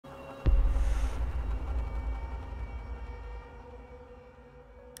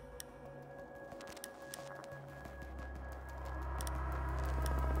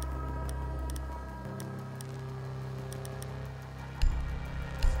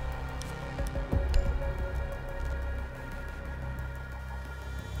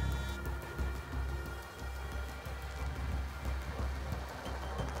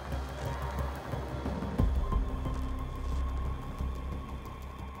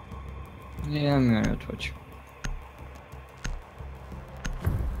Yeah, I'm gonna Twitch.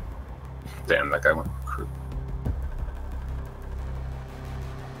 Damn, that guy went crew.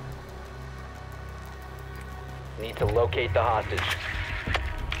 Need to locate the hostage.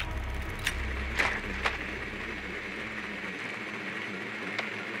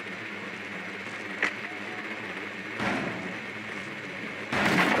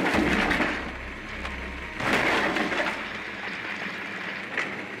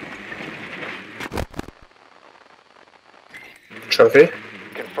 Trophy?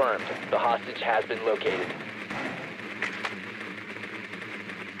 Confirmed. The hostage has been located.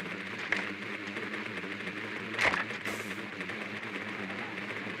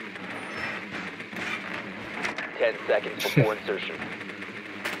 Ten seconds before insertion.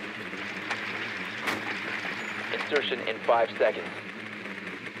 Insertion in 5 seconds.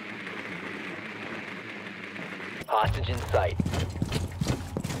 Hostage in sight.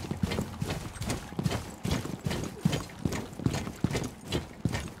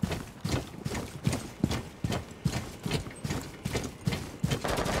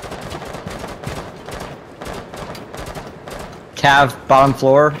 Cav, bottom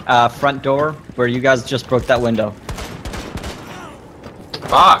floor, front door, where you guys just broke that window.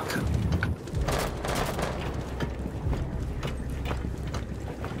 Fuck!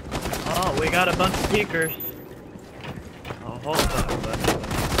 Oh, we got a bunch of peekers. Oh, hold on, buddy.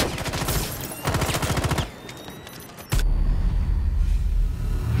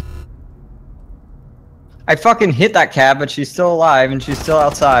 I fucking hit that cab, but she's still alive and she's still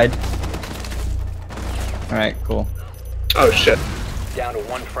outside. Alright, cool. Oh shit. Down to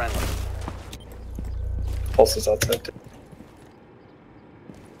 1 friendly. Pulse is outside too.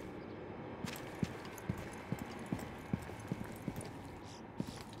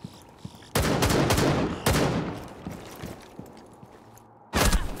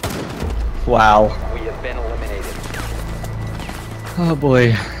 Wow. We have been eliminated. Oh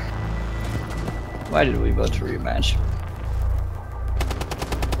boy. Why did we vote to rematch?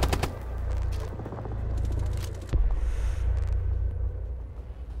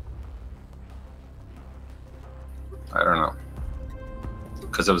 I don't know.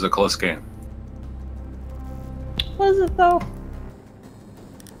 Because it was a close game. Was it though?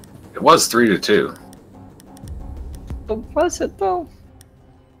 It was 3-2. But was it though?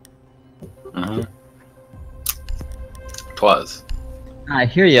 Mm-hmm. Twas. I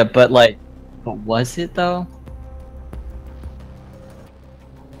hear you, but like, but was it though?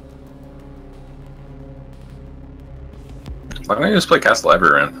 Why don't you just play Castle every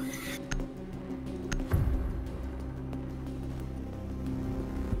round?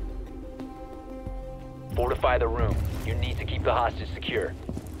 Fortify the room. You need to keep the hostage secure.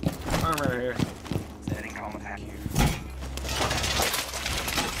 I'm right here. Setting home attack.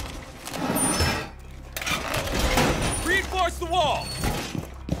 Reinforce the wall!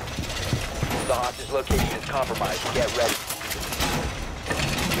 The hostage location is compromised. Get ready.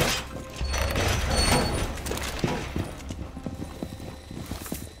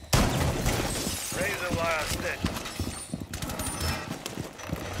 Razor wire stitch.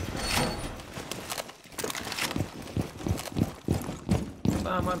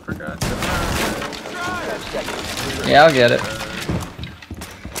 Someone forgot 10 seconds. Yeah, I'll get it.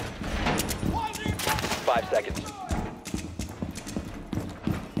 5 seconds.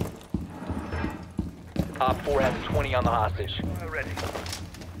 Op 4 has 20 on the hostage. Ready.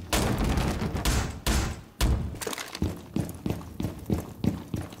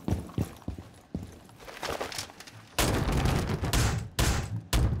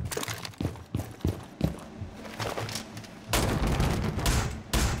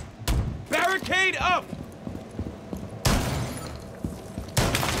 Barricade up!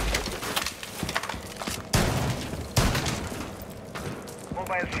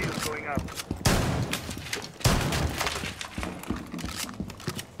 Mobile shields going up.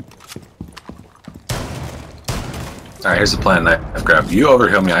 Alright, here's the plan. I've grabbed you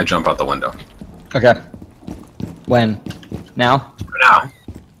overheal me, I jump out the window. Okay. When? Now? For now.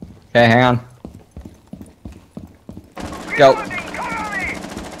 Okay, hang on. Go.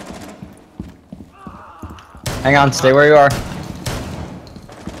 Hang on, stay where you are.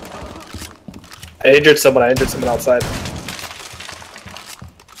 I injured someone outside.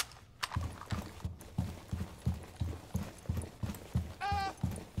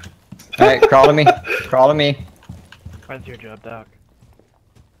 Alright, crawl to me. Crawl to me. Where's your job, Doc?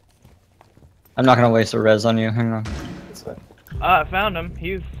 I'm not gonna waste a res on you, hang on. That's fine. I found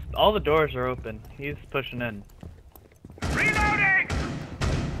him. All the doors are open. He's pushing in. Reloading!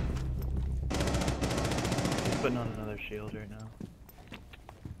 He's putting on another shield right now.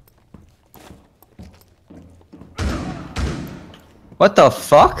 What the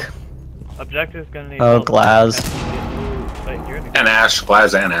fuck? Objective's gonna need. Oh, help. Glaz. Wait, you're in the And Ash,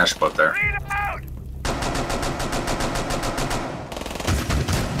 Glaz and Ash both there. Reload!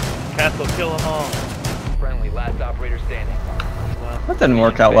 castle, kill them all. Friendly, last operator standing. Well, That didn't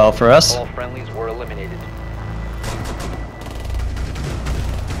work out well for us. All friendlies were eliminated.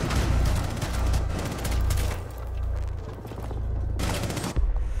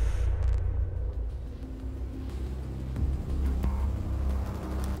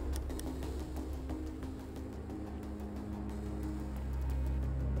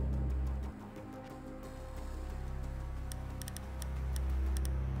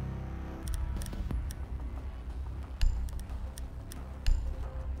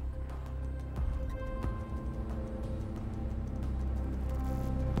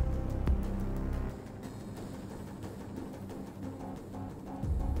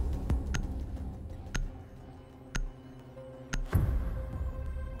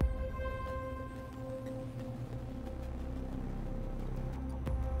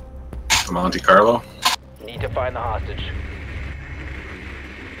 Monte Carlo. Need to find the hostage.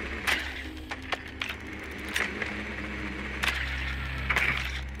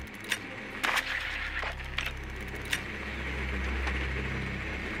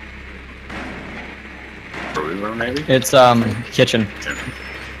 Brewery room, maybe? It's kitchen.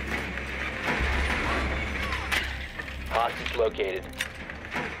 Hostage located.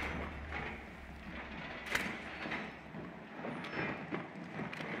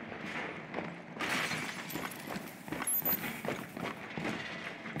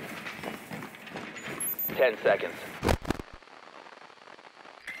 Ten seconds.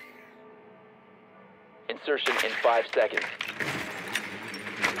 Insertion in 5 seconds.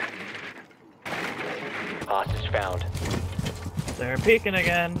 Hostage found. they're peeking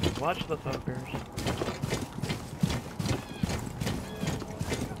again. Watch the fuckers.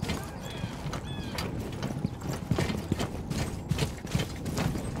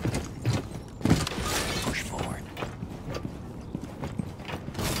 Push forward.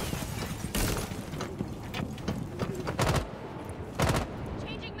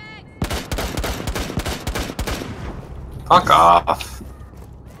 Fuck off.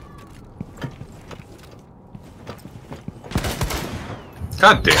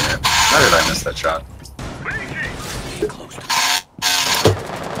 God damn it. How did I miss that shot?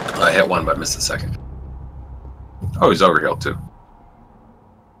 I hit one but missed the second. Oh, he's overhealed too.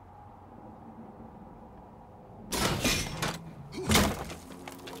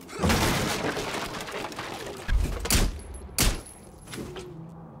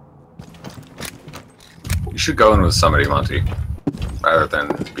 You should go in with somebody, Monty, rather than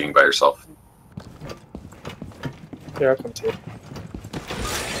being by yourself. Here, I'll come to you.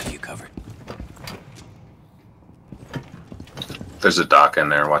 Have you covered? There's a dock in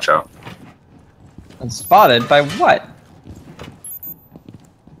there, watch out. I'm spotted by what?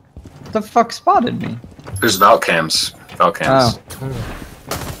 What the fuck spotted me? There's Valcams. Valcams. Oh.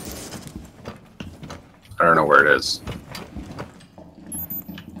 I don't know where it is.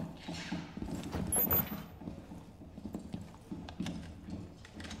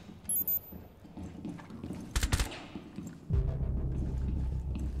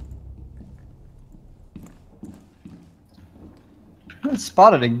 I'm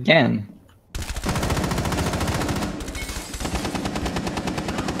spotted again.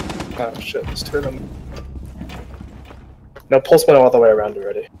 Oh shit, there's two of them. No, pulse went all the way around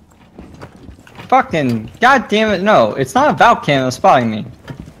already. Fucking god damn it, no. It's not a Valcam that's spotting me.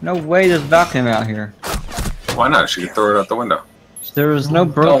 No way there's Valcam out here. Why not? She could throw it out the window. There is no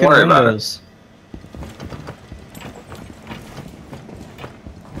broken worry about it. windows.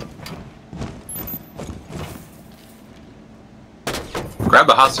 Grab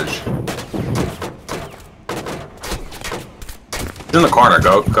the hostage. He's in the corner.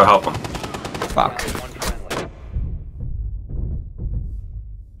 Go help him. Fuck. One friendly.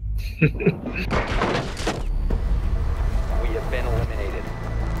 We have been eliminated.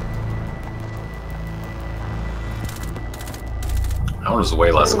 That was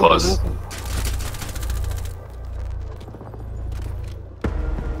way less close.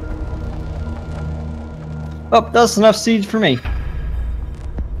 Oh, that's enough siege for me.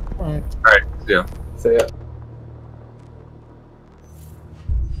 Alright, yeah. So yeah.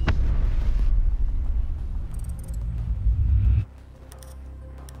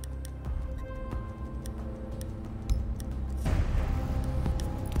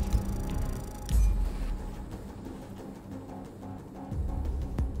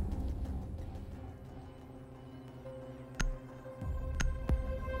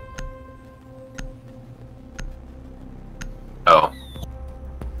 Oh,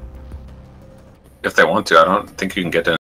 if they want to. I don't think you can get in